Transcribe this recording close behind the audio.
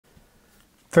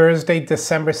Thursday,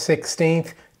 December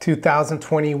 16th,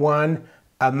 2021,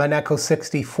 Maneco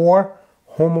 64,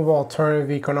 home of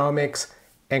alternative economics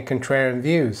and contrarian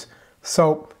views.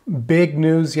 So, big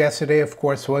news yesterday, of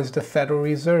course, was the Federal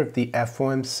Reserve, the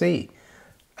FOMC.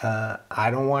 I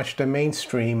don't watch the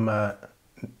mainstream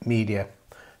media,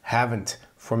 haven't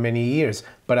for many years,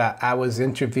 but I was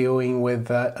interviewing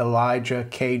with Elijah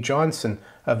K. Johnson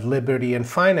of Liberty and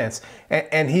Finance,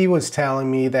 and he was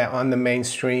telling me that on the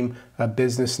mainstream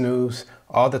business news,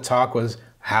 all the talk was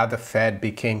how the Fed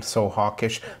became so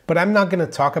hawkish. But I'm not going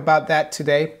to talk about that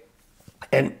today.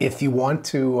 And if you want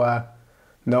to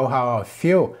know how I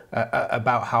feel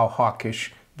about how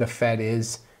hawkish the Fed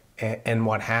is and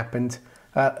what happened,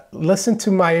 listen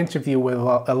to my interview with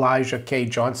Elijah K.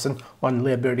 Johnson on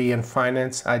Liberty and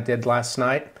Finance I did last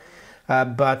night.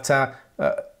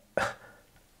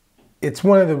 It's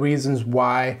one of the reasons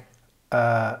why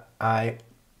I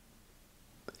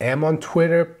am on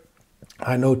Twitter.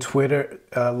 I know Twitter,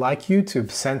 like YouTube,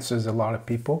 censors a lot of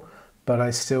people, but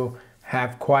I still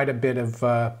have quite a bit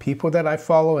of people that I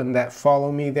follow and that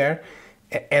follow me there.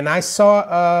 And I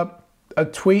saw a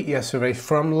tweet yesterday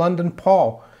from London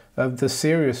Paul of the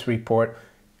Sirius Report,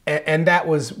 and that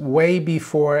was way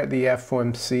before the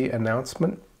FOMC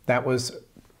announcement. That was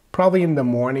probably in the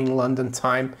morning London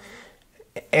time,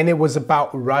 and it was about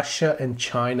Russia and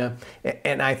China,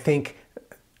 and I think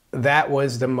that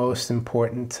was the most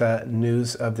important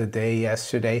news of the day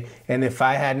yesterday. And if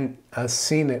I hadn't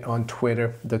seen it on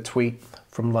Twitter, the tweet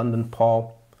from London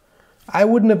Paul, I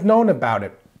wouldn't have known about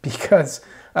it, because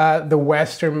the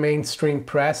Western mainstream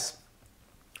press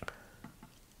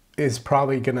is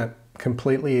probably going to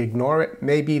completely ignore it.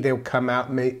 Maybe they'll come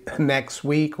out next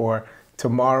week or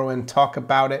tomorrow and talk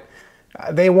about it.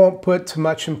 They won't put too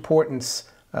much importance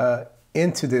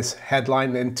into this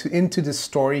headline, into this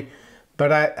story,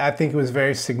 but I think it was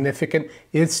very significant.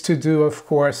 It's to do, of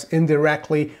course,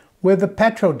 indirectly with the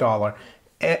petrodollar.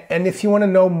 And if you want to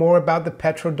know more about the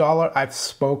petrodollar, I've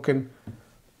spoken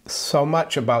so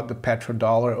much about the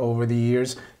petrodollar over the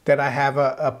years that I have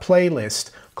a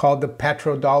playlist called the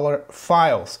Petrodollar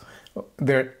Files.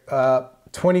 There are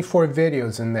 24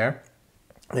 videos in there,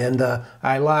 and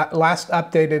I last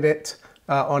updated it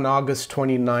on August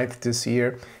 29th this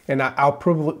year, and I'll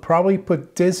probably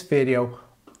put this video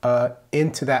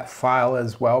into that file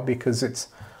as well, because it's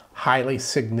highly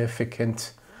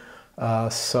significant.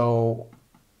 So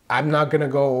I'm not going to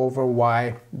go over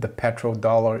why the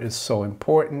petrodollar is so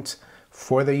important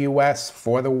for the US,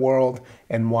 for the world,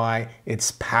 and why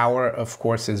its power, of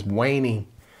course, is waning.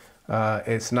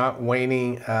 It's not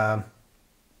waning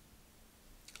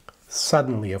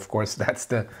suddenly, of course. That's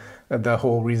the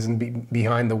whole reason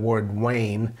behind the word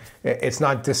wane. It's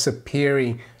not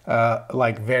disappearing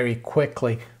like very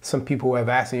quickly. Some people have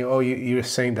asked me, oh, you're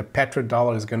saying the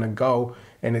petrodollar is going to go,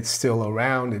 and it's still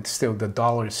around. It's still, the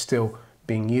dollar is still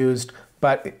being used.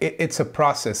 But it's a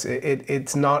process.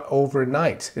 It's not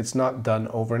overnight. It's not done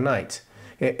overnight.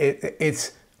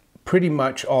 It's pretty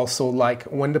much also like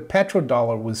when the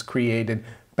petrodollar was created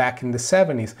back in the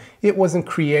 70s. It wasn't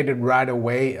created right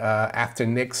away after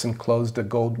Nixon closed the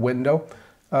gold window.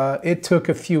 It took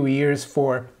a few years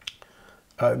for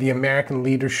the American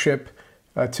leadership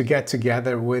to get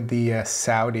together with the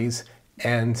Saudis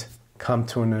and come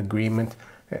to an agreement.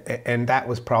 And that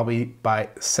was probably by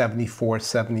 74,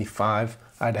 75,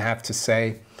 I'd have to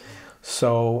say.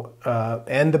 So,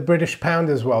 and the British pound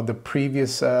as well, the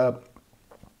previous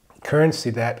currency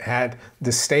that had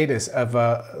the status of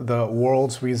the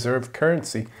world's reserve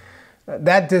currency.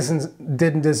 That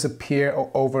didn't disappear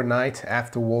overnight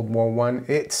after World War I.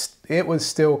 It was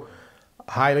still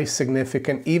highly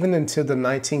significant even until the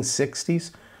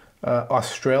 1960s.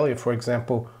 Australia, for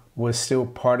example, was still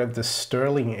part of the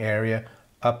sterling area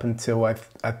up until I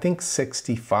think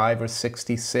 65 or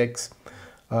 66.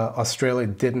 Australia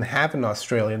didn't have an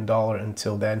Australian dollar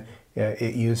until then.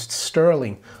 It used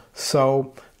sterling.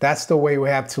 So that's the way we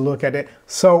have to look at it.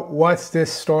 So what's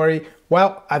this story?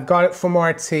 Well, I've got it from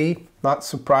RT, not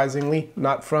surprisingly,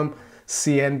 not from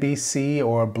CNBC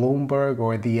or Bloomberg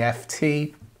or the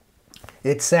FT.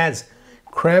 It says,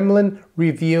 Kremlin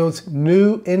reveals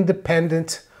new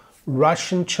independent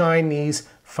Russian-Chinese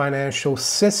financial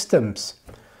systems.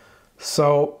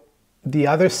 So the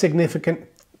other significant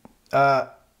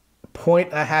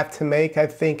point I have to make, I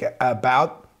think,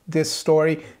 about this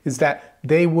story is that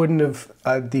they wouldn't have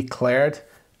declared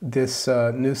this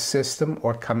new system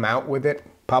or come out with it,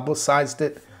 publicized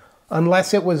it,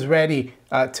 unless it was ready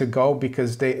to go,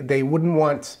 because they wouldn't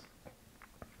want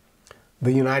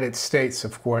the United States,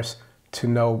 of course, to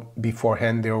know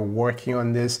beforehand they were working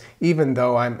on this, even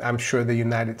though I'm sure the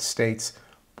United States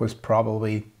was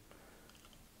probably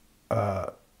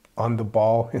on the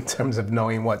ball in terms of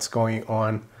knowing what's going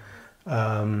on.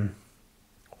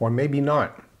 Or maybe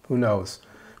not. Who knows?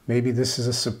 Maybe this is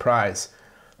a surprise.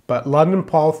 But London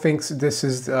Paul thinks this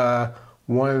is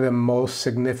one of the most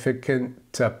significant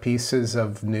pieces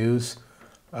of news.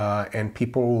 And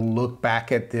people will look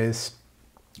back at this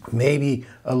maybe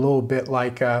a little bit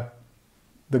like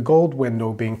the gold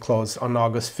window being closed on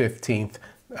August 15th,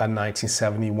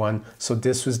 1971. So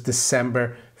this was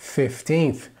December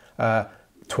 15th,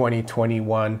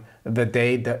 2021, the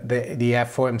day that the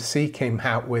FOMC came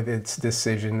out with its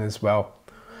decision as well.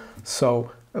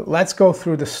 So let's go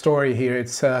through the story here.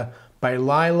 It's by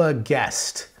Lila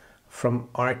Guest from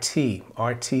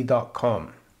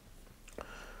RT.com.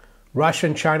 Russia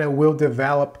and China will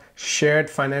develop shared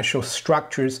financial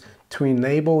structures to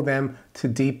enable them to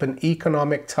deepen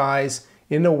economic ties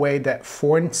in a way that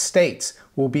foreign states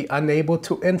will be unable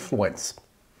to influence.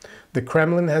 The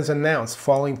Kremlin has announced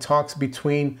following talks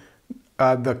between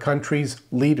the country's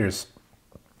leaders.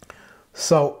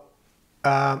 So,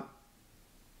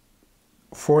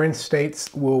 foreign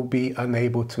states will be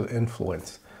unable to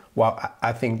influence. Well,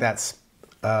 I think that's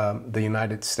the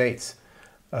United States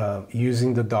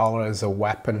using the dollar as a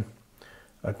weapon,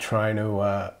 trying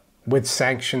to, with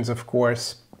sanctions, of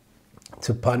course,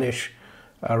 to punish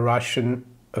Russian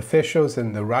officials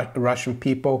and the Russian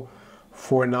people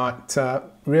for not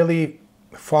really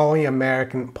following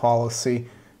American policy.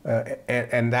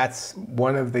 And that's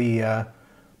one of the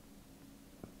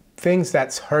things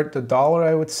that's hurt the dollar,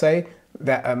 I would say,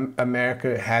 that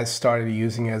America has started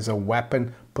using as a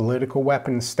weapon, political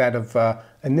weapon, instead of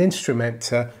an instrument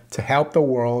to help the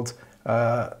world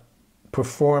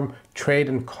perform trade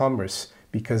and commerce,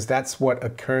 because that's what a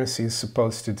currency is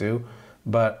supposed to do.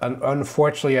 But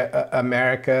unfortunately,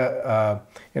 America,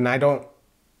 and I'm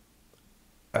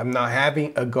not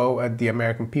having a go at the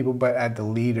American people, but at the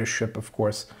leadership, of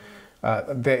course.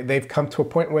 They've come to a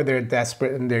point where they're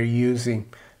desperate and they're using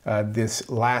this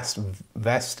last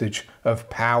vestige of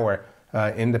power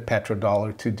in the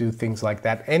petrodollar to do things like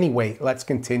that. Anyway, let's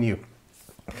continue.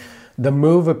 The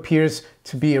move appears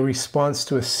to be a response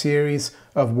to a series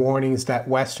of warnings that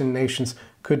Western nations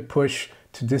could push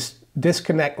to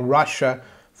disconnect Russia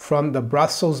from the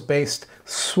Brussels-based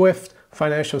SWIFT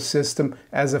financial system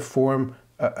as a form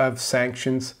of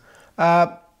sanctions.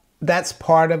 That's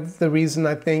part of the reason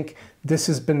I think this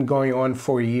has been going on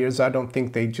for years. I don't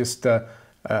think they just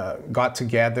got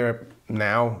together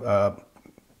now,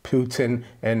 Putin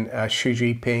and Xi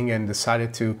Jinping, and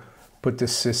decided to put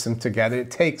this system together. It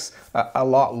takes a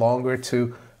lot longer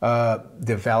to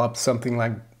develop something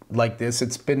like this.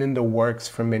 It's been in the works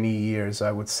for many years,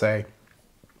 I would say.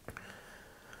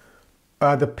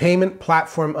 The payment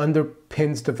platform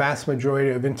underpins the vast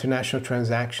majority of international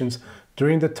transactions.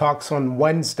 During the talks on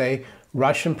Wednesday,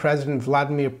 Russian President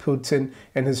Vladimir Putin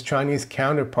and his Chinese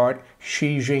counterpart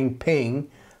Xi Jinping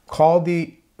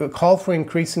called for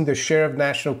increasing the share of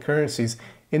national currencies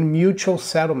in mutual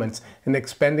settlements and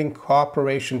expanding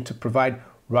cooperation to provide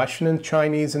Russian and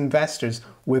Chinese investors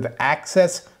with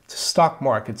access to stock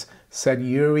markets, said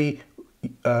Yuri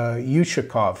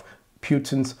Yushakov,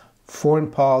 Putin's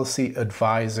foreign policy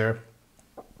advisor.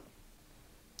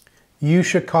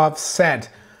 Yushakov said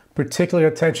particular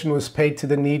attention was paid to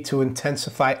the need to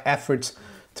intensify efforts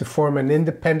to form an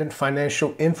independent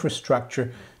financial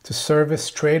infrastructure to service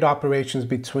trade operations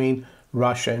between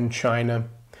Russia and China.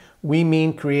 We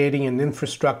mean creating an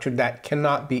infrastructure that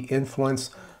cannot be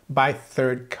influenced by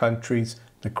third countries,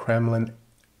 the Kremlin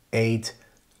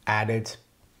added.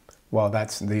 Well,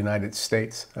 that's the United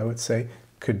States, I would say.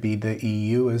 Could be the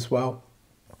EU as well.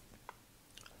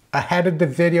 Ahead of the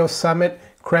video summit,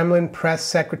 Kremlin Press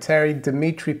Secretary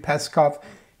Dmitry Peskov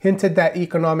hinted that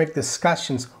economic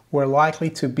discussions were likely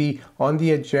to be on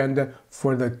the agenda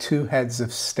for the two heads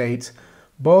of state.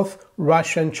 Both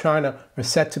Russia and China are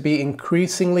set to be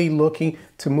increasingly looking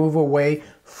to move away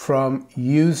from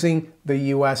using the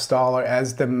US dollar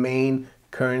as the main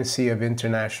currency of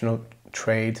international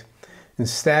trade,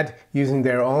 instead using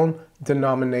their own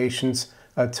denominations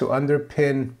to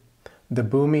underpin the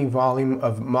booming volume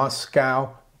of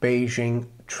Moscow-Beijing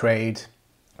trade.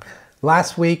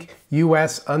 Last week,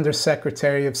 U.S.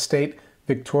 Undersecretary of State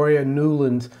Victoria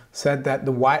Nuland said that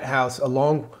the White House,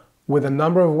 along with a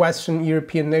number of Western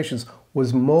European nations,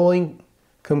 was mulling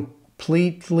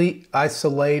completely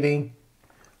isolating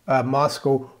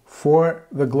Moscow from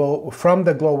the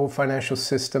global financial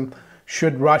system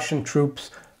should Russian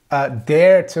troops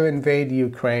dare to invade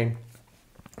Ukraine.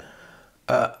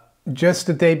 Just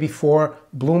the day before,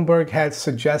 Bloomberg had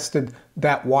suggested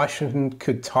that Washington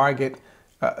could target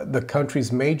the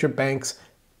country's major banks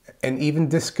and even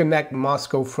disconnect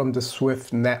Moscow from the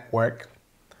SWIFT network.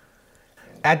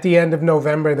 At the end of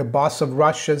November, the boss of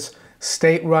Russia's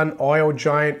state-run oil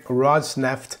giant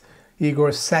Rosneft, Igor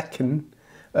Sechin,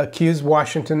 accused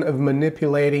Washington of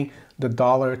manipulating the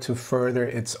dollar to further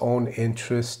its own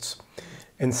interests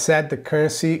and said the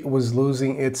currency was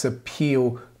losing its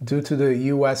appeal due to the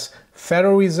U.S.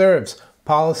 Federal Reserve's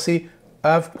policy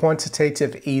of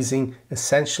quantitative easing,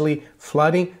 essentially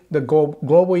flooding the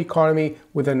global economy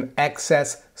with an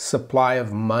excess supply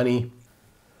of money.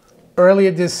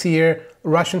 Earlier this year,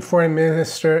 Russian Foreign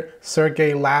Minister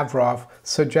Sergei Lavrov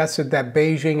suggested that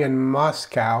Beijing and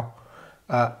Moscow,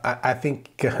 I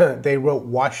think they wrote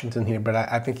Washington here, but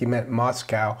I think he meant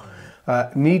Moscow,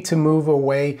 need to move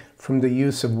away from the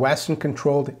use of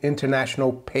Western-controlled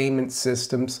international payment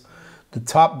systems. The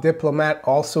top diplomat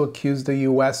also accused the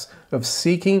U.S. of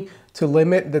seeking to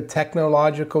limit the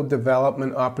technological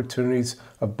development opportunities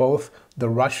of both the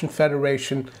Russian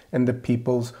Federation and the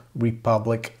People's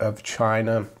Republic of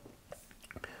China.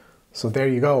 So there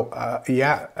you go.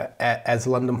 Yeah, as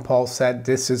London Paul said,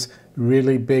 this is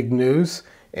really big news.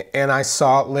 And I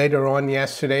saw later on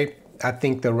yesterday, I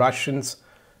think the Russians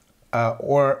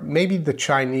or maybe the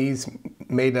Chinese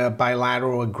made a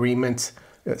bilateral agreement.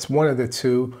 It's one of the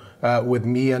two with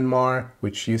Myanmar,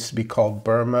 which used to be called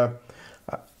Burma.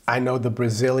 I know the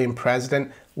Brazilian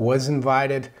president was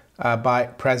invited by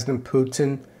President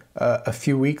Putin a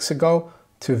few weeks ago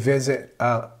to visit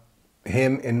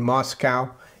him in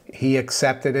Moscow. He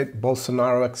accepted it.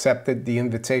 Bolsonaro accepted the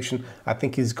invitation. I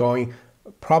think he's going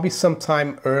probably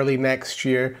sometime early next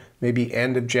year, maybe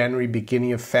end of January,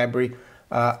 beginning of February.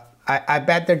 I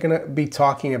bet they're going to be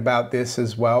talking about this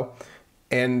as well.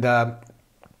 And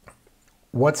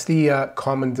what's the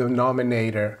common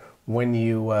denominator when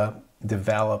you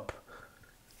develop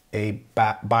a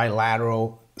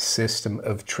bilateral system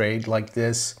of trade like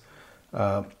this?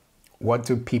 What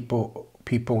do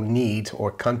people need,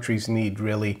 or countries need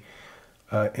really,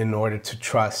 in order to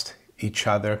trust each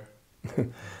other?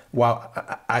 Well,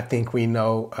 I think we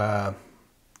know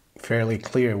fairly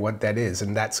clear what that is,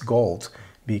 and that's gold.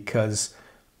 Because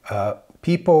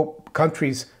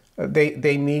countries,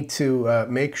 they need to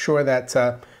make sure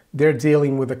that they're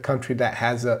dealing with a country that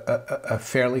has a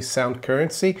fairly sound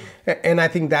currency. And I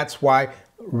think that's why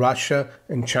Russia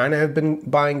and China have been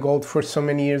buying gold for so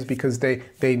many years, because they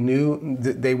knew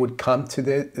that they would come to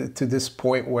this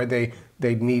point where they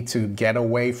need to get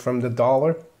away from the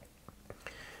dollar,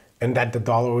 and that the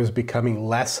dollar was becoming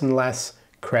less and less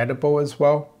credible as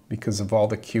well because of all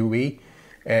the QE.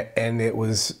 And it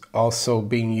was also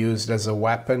being used as a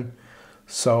weapon.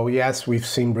 So yes, we've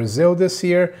seen Brazil this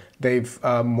year. They've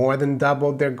more than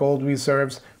doubled their gold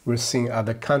reserves. We're seeing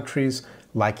other countries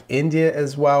like India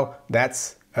as well.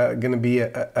 That's going to be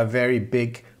a very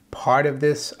big part of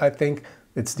this, I think.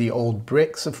 It's the old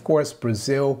BRICS, of course: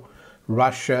 Brazil,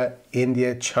 Russia,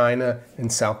 India, China,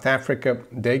 and South Africa.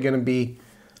 They're going to be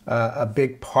a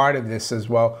big part of this as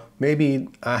well. Maybe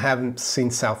I haven't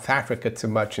seen South Africa too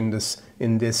much in this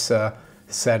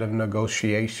set of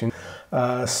negotiation.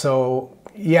 So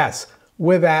yes,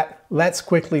 with that, let's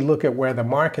quickly look at where the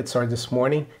markets are this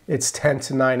morning. It's 10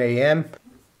 to 9 a.m.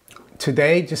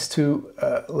 Today, just to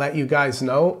let you guys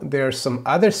know, there are some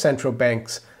other central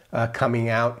banks coming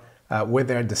out with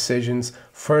their decisions.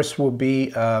 First will be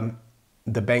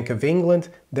the Bank of England.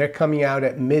 They're coming out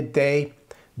at midday.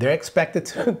 They're expected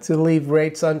to leave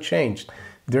rates unchanged.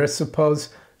 They're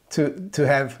supposed to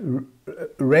have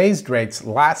raised rates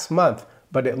last month,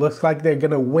 but it looks like they're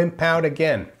going to wimp out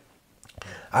again.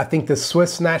 I think the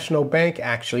Swiss National Bank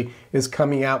actually is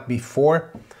coming out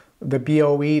before the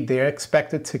BOE. They're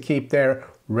expected to keep their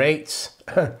rates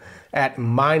at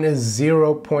minus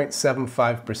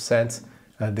 0.75%.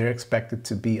 They're expected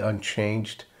to be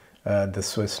unchanged, the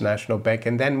Swiss National Bank.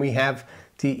 And then we have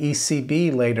the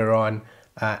ECB later on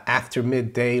after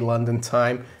midday London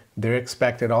time. They're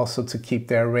expected also to keep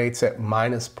their rates at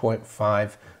minus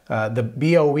 0.5. The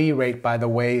BOE rate, by the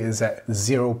way, is at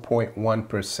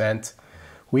 0.1%.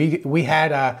 We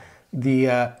had the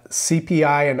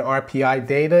CPI and RPI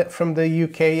data from the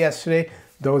UK yesterday.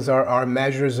 Those are our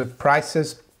measures of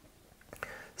prices.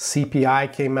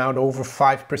 CPI came out over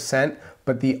 5%,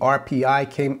 but the RPI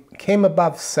came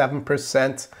above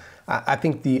 7%. I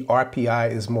think the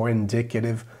RPI is more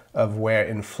indicative of where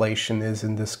inflation is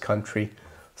in this country.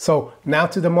 So now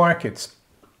to the markets.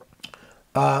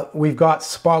 We've got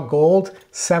spot gold,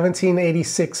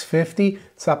 $1786.50.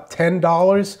 It's up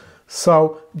 $10.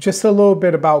 So just a little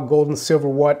bit about gold and silver,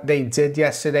 what they did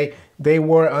yesterday. They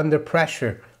were under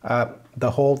pressure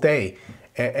the whole day,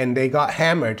 and they got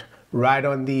hammered right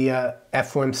on the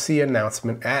FOMC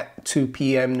announcement at 2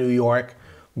 p.m. New York.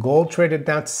 Gold traded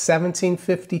down to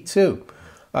 1752.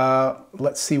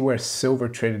 Let's see where silver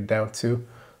traded down to.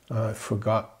 I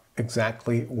forgot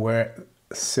exactly where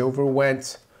silver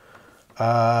went.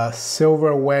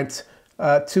 Silver went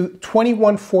to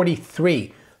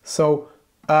 2143. So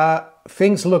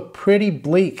things look pretty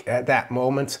bleak at that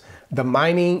moment. The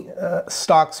mining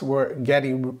stocks were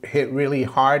getting hit really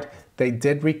hard. They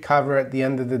did recover at the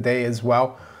end of the day as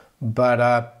well. But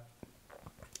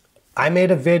I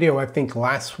made a video, I think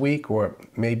last week or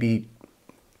maybe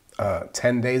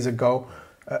 10 days ago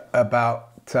about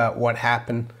what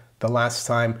happened the last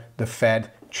time the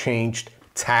Fed changed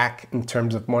tack in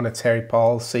terms of monetary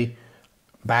policy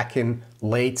back in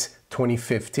late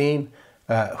 2015,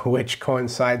 which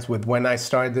coincides with when I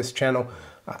started this channel.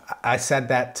 I said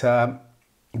that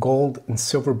gold and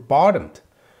silver bottomed.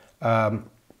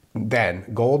 Then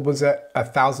gold was at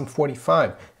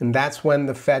 1,045, and that's when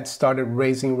the Fed started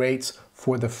raising rates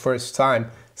for the first time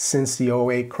since the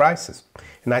 '08 crisis.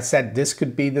 And I said this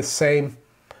could be the same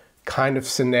kind of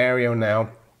scenario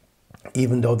now.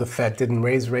 Even though the Fed didn't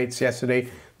raise rates yesterday,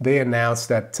 they announced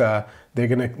that they're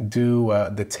going to do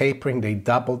the tapering. They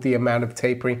doubled the amount of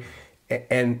tapering,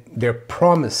 and they're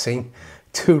promising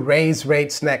to raise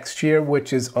rates next year,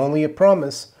 which is only a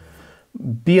promise.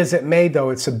 Be as it may, though,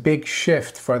 it's a big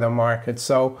shift for the market.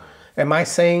 So am I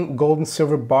saying gold and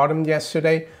silver bottomed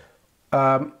yesterday?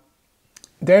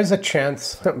 There's a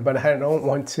chance, but I don't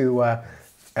want to,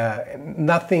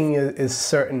 nothing is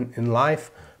certain in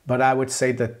life. But I would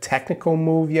say the technical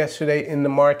move yesterday in the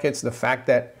markets, the fact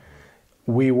that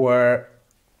we were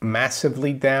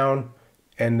massively down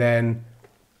and then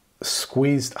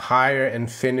squeezed higher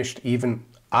and finished even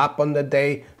up on the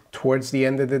day towards the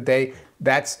end of the day,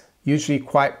 that's usually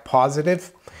quite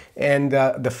positive. And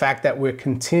the fact that we're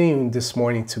continuing this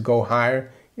morning to go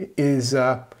higher is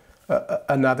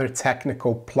another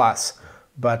technical plus.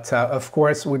 But of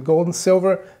course, with gold and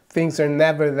silver, things are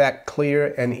never that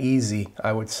clear and easy,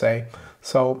 I would say.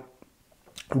 So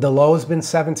the low has been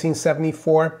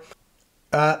 1774.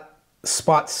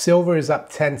 Spot silver is up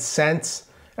 10 cents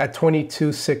at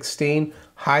 22.16.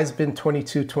 High's been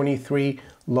 22.23,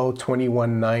 low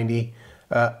 21.90.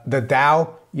 The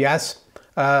Dow, yes,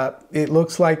 it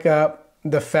looks like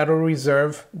the Federal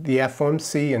Reserve, the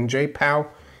FOMC, and Jay Powell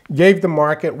gave the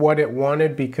market what it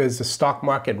wanted because the stock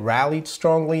market rallied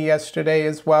strongly yesterday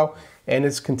as well, and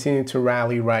it's continuing to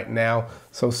rally right now.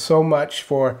 So much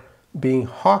for being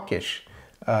hawkish,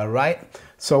 right?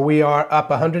 So we are up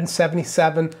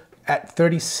 177 at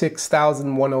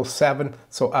 36,107,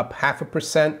 so up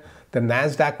 0.5%. The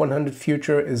NASDAQ 100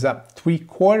 future is up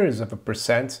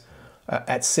 0.75%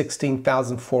 at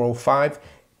 16,405,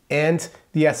 and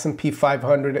the S&P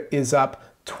 500 is up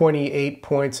 28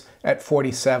 points at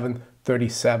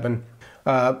 4737.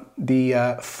 The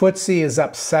FTSE is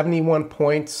up 71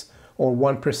 points or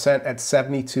 1% at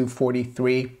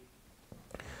 7243.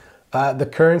 The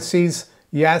currencies,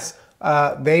 yes,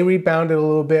 they rebounded a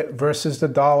little bit versus the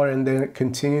dollar, and then it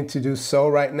continued to do so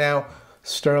right now.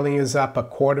 Sterling is up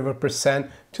 0.25%,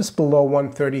 just below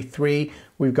 133.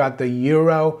 We've got the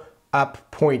euro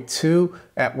up 0.2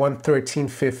 at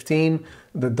 113.15.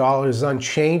 The dollar is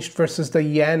unchanged versus the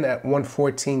yen at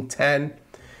 114.10.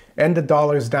 And the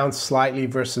dollar is down slightly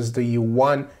versus the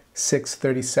yuan,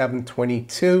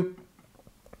 637.22.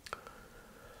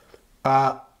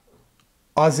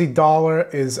 Aussie dollar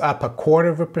is up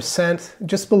 0.25%,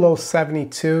 just below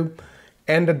 72.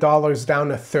 And the dollar is down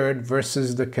 1/3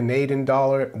 versus the Canadian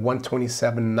dollar,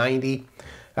 127.90.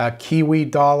 Kiwi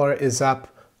dollar is up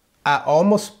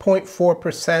almost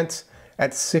 0.4%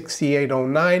 at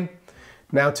 68.09.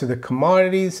 Now to the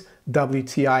commodities,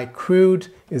 WTI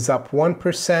crude is up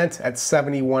 1% at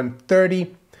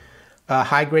 71.30.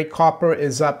 High-grade copper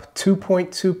is up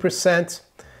 2.2%,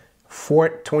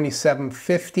 Fort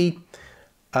 27.50.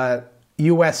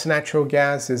 U.S. natural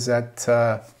gas is at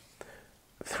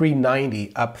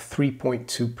 $3.90, up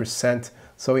 3.2%.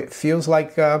 So it feels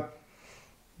like the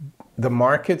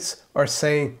markets are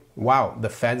saying, wow, the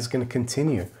Fed's going to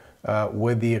continue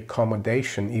with the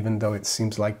accommodation, even though it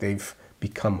seems like they've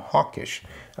become hawkish.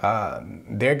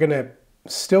 They're going to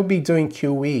still be doing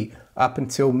QE up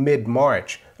until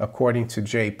mid-March, according to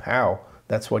Jay Powell.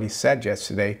 That's what he said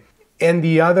yesterday. And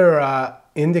the other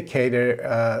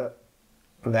indicator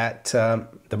that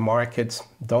the markets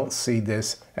don't see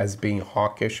this as being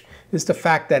hawkish is the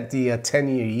fact that the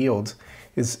 10-year yield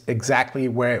is exactly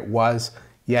where it was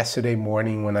yesterday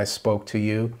morning when I spoke to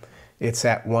you. It's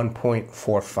at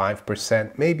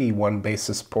 1.45%, maybe 1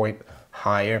 basis point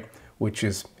higher, which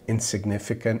is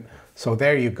insignificant. So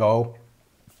there you go.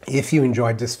 If you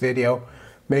enjoyed this video,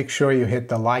 make sure you hit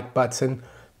the like button.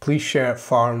 Please share it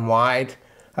far and wide.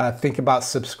 Think about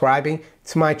subscribing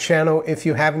to my channel if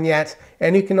you haven't yet.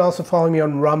 And you can also follow me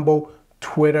on Rumble,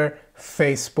 Twitter,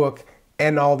 Facebook,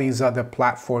 and all these other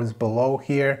platforms below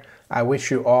here. I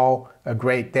wish you all a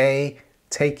great day.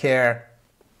 Take care.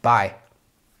 Bye.